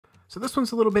So this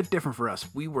one's a little bit different for us.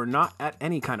 We were not at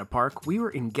any kind of park. We were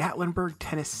in Gatlinburg,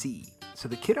 Tennessee, so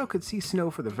the kiddo could see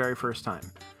snow for the very first time.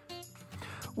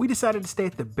 We decided to stay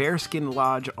at the Bearskin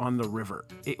Lodge on the river.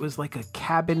 It was like a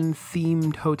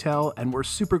cabin-themed hotel, and we're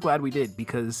super glad we did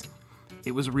because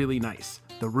it was really nice.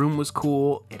 The room was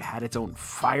cool, it had its own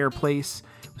fireplace,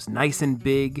 it was nice and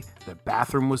big, the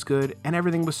bathroom was good, and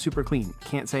everything was super clean.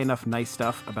 Can't say enough nice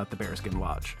stuff about the Bearskin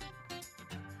Lodge.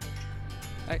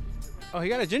 Oh, he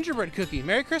got a gingerbread cookie.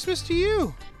 Merry Christmas to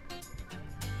you.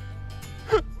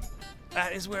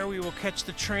 That is where we will catch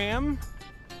the tram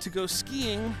to go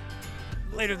skiing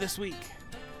later this week.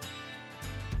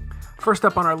 First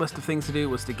up on our list of things to do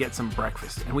was to get some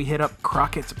breakfast, and we hit up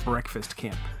Crocket's Breakfast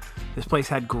Camp. This place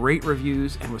had great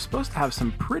reviews and was supposed to have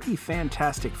some pretty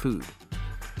fantastic food.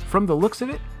 From the looks of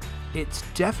it, it's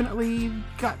definitely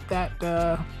got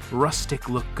that rustic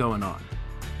look going on.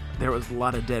 There was a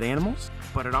lot of dead animals,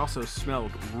 but it also smelled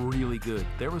really good.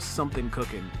 There was something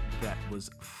cooking that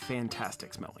was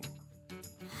fantastic smelling.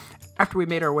 After we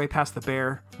made our way past the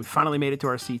bear, we finally made it to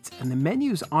our seats, and the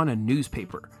menu's on a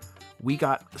newspaper. We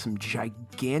got some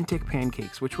gigantic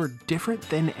pancakes, which were different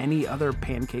than any other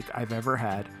pancake I've ever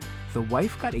had. The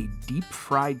wife got a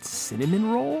deep-fried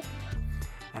cinnamon roll,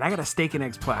 and I got a steak and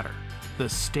eggs platter. The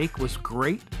steak was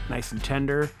great, nice and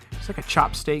tender. It's like a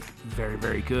chopped steak, very,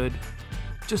 very good.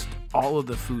 Just all of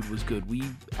the food was good. We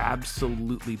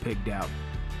absolutely pigged out.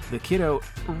 The kiddo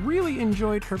really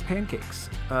enjoyed her pancakes.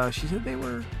 She said they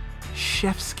were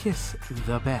chef's kiss,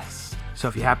 the best. So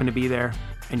if you happen to be there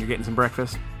and you're getting some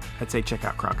breakfast, I'd say check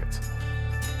out Crockets.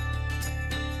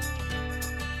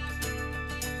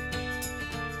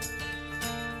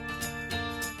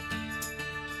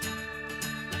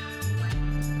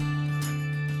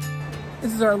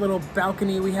 This is our little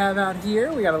balcony we have out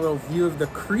here. We got a little view of the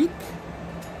creek.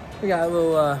 We got a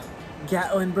little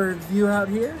Gatlinburg view out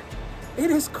here.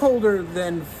 It is colder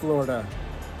than Florida.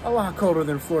 A lot colder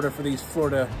than Florida for these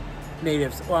Florida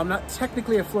natives. Well, I'm not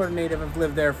technically a Florida native. I've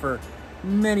lived there for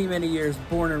many, many years,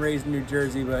 born and raised in New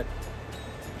Jersey, but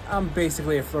I'm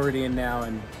basically a Floridian now,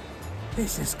 and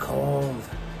this is cold.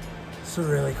 It's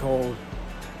really cold.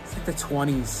 It's like the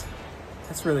 20s.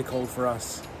 That's really cold for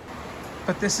us.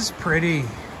 But this is pretty.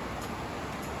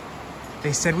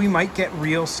 They said we might get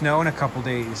real snow in a couple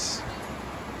days.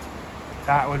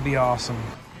 That would be awesome.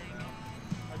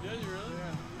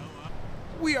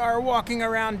 We are walking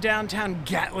around downtown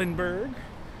Gatlinburg.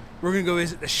 We're gonna go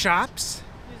visit the shops.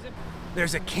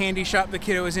 There's a candy shop the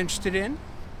kiddo is interested in.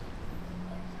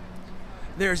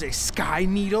 There's a sky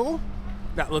needle.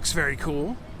 That looks very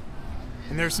cool.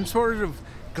 And there's some sort of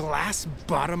glass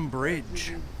bottom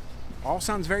bridge. All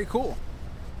sounds very cool.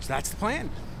 So that's the plan.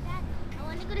 Dad, I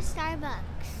want to go to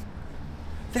Starbucks.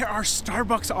 There are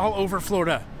Starbucks all over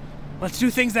Florida. Let's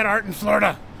do things that aren't in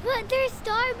Florida. But there's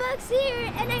Starbucks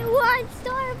here, and I want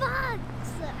Starbucks.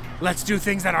 Let's do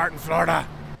things that aren't in Florida.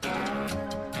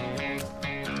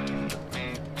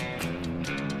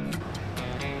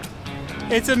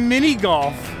 It's a mini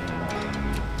golf.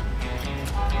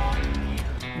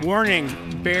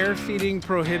 Warning, bear feeding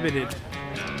prohibited.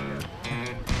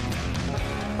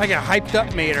 Like a hyped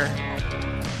up mater.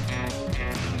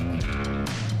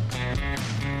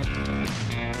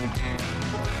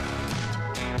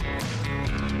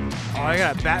 Oh, I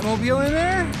got a Batmobile in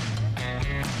there?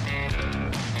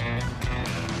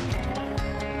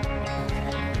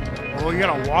 Oh, you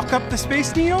gotta walk up the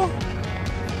Space Needle?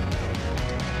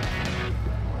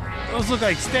 Those look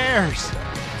like stairs.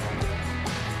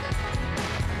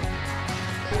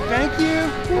 Thank you.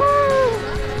 Woo!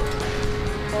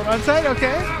 Hold on tight,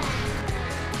 okay?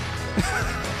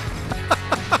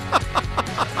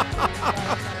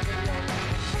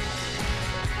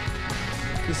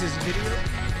 This is video.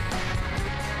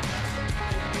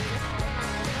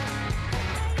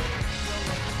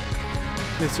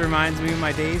 This reminds me of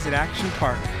my days at Action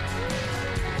Park.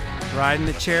 Riding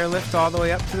the chairlift all the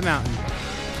way up to the mountain.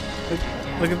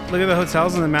 Look at the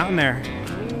hotels on the mountain there.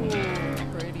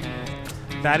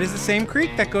 That is the same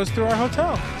creek that goes through our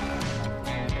hotel.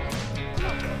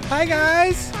 Hi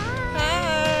guys!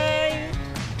 Hi!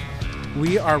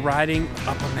 We are riding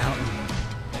up a mountain.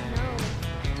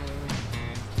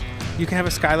 You can have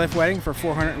a skylift wedding for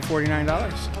 $449.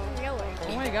 Really?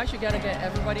 Oh my gosh, you gotta get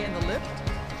everybody in the lift?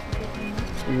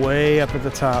 Way up at the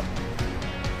top.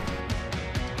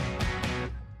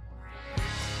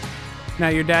 Now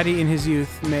your daddy in his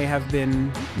youth may have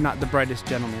been not the brightest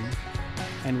gentleman,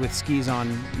 and with skis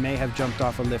on may have jumped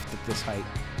off a lift at this height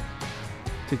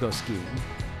to go skiing.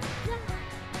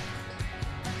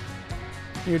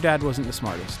 Your dad wasn't the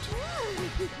smartest.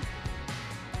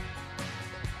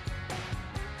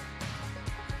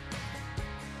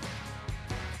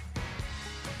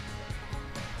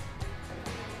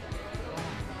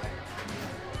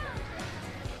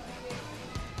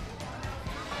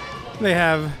 They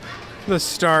have the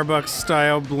Starbucks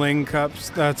style bling cups.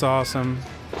 That's awesome.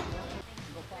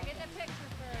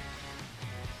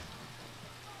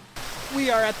 We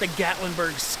are at the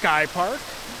Gatlinburg Sky Park.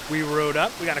 We rode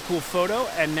up, we got a cool photo,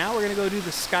 and now we're gonna go do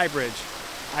the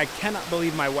Skybridge. I cannot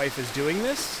believe my wife is doing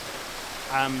this.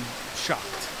 I'm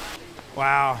shocked.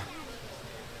 Wow.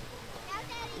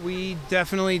 We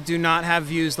definitely do not have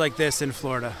views like this in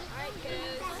Florida.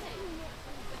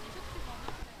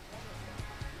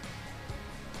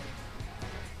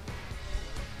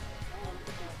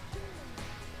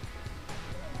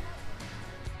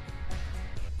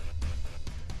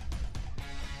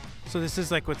 So this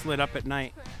is like what's lit up at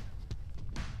night.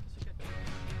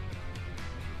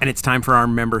 And it's time for our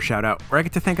member shout out, where I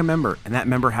get to thank a member, and that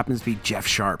member happens to be Jeff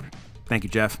Sharp. Thank you,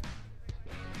 Jeff.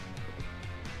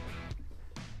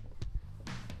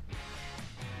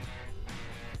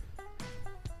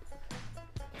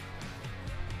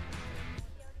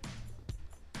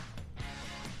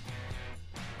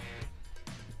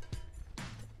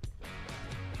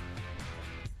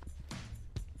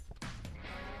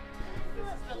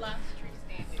 The last tree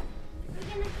standing. We're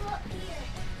gonna go up here.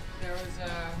 There was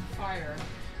a fire.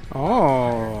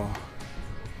 Oh.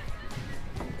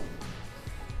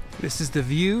 This is the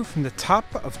view from the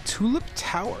top of Tulip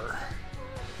Tower.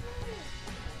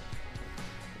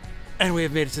 And we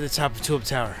have made it to the top of Tulip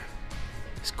Tower.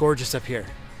 It's gorgeous up here,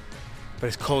 but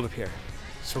it's cold up here.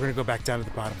 So we're gonna go back down to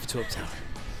the bottom of Tulip Tower.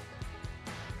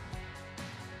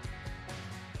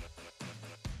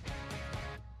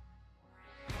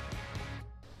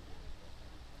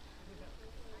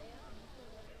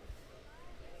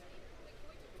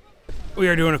 We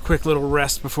are doing a quick little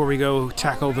rest before we go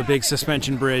tackle the big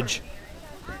suspension bridge.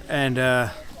 And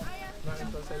yeah,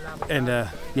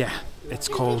 it's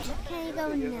cold. Can you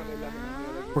go now?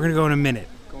 We're gonna go in a minute.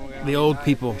 The old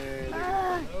people,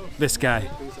 this guy,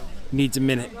 needs a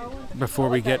minute before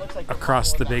we get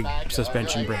across the big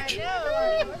suspension bridge.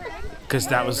 Because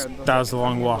that was a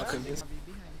long walk.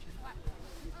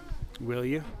 Will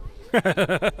you?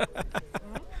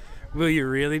 Will you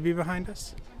really be behind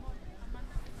us?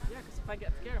 Yeah, because if I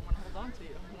get scared, I'm going to hold on to you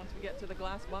once we get to the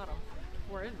glass bottom.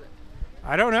 Where is it?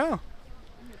 I don't know.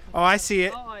 Oh, I see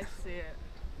it. Oh, I see it.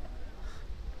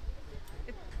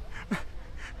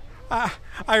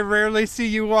 I rarely see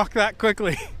you walk that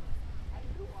quickly.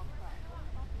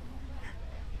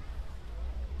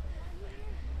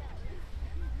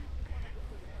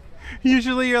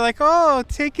 Usually you're like, oh,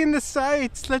 take in the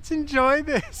sights. Let's enjoy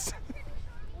this.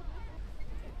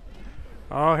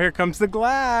 Oh, here comes the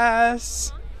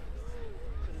glass.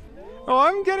 Oh,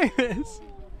 I'm getting this.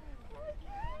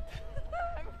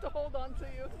 I have to hold on to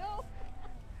you. No.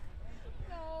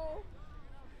 No.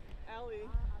 Allie.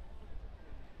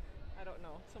 I don't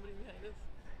know. Somebody behind us.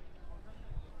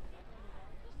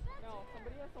 No,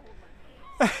 somebody has to hold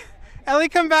my hand. Ellie,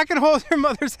 come back and hold your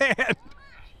mother's hand.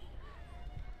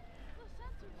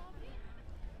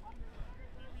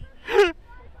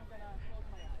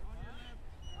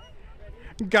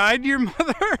 Guide your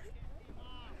mother.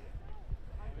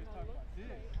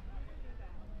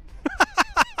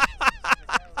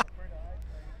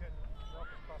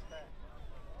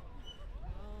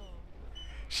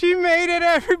 She made it,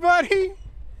 everybody.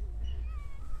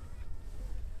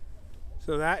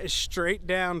 So that is straight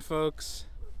down, folks.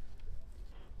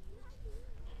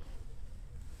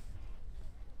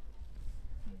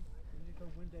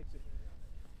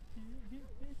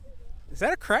 Is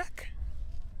that a crack?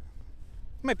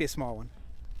 Might be a small one.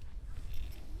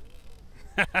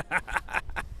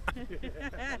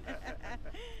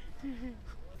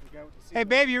 Hey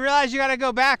babe, you realize you gotta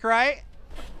go back, right?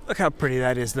 Look how pretty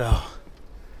that is though.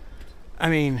 I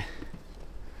mean,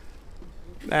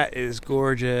 that is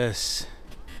gorgeous.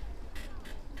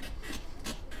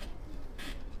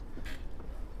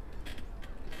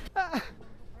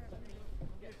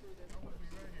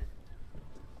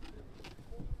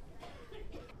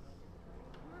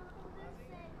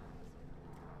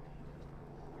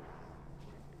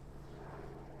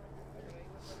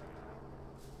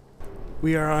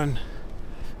 We are on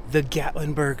the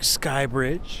Gatlinburg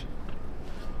Skybridge.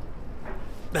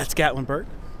 That's Gatlinburg.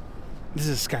 This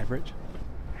is Skybridge.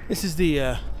 This is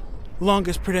the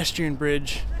longest pedestrian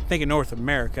bridge, I think, in North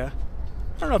America.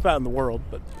 I don't know about in the world,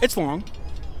 but it's long.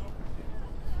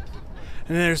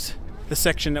 And there's the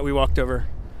section that we walked over.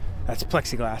 That's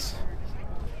plexiglass.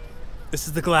 This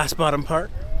is the glass bottom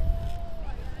part.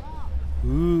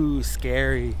 Ooh,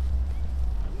 scary.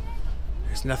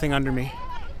 There's nothing under me.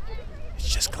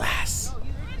 It's just glass.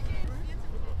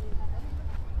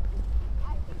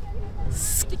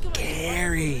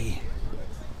 Scary.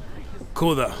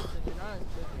 Cool though. All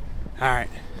right.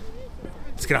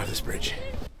 get off this bridge.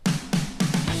 At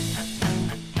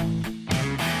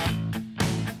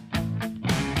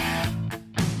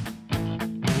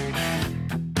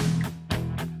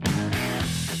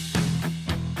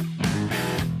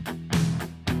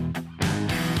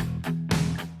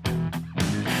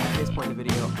this point in the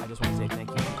video, I just want to say thank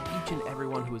you to each and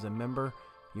everyone who is a member.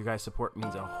 Your guys' support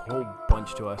means a whole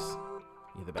bunch to us.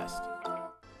 You're the best.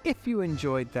 If you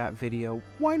enjoyed that video,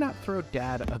 why not throw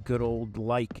Dad a good old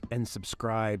like and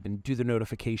subscribe and do the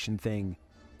notification thing,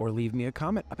 or leave me a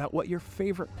comment about what your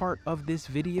favorite part of this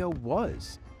video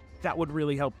was. That would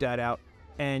really help Dad out,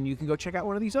 and you can go check out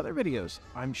one of these other videos.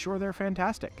 I'm sure they're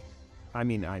fantastic. I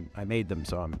mean, I made them,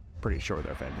 so I'm pretty sure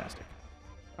they're fantastic.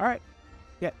 All right,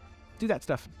 yeah, do that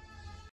stuff.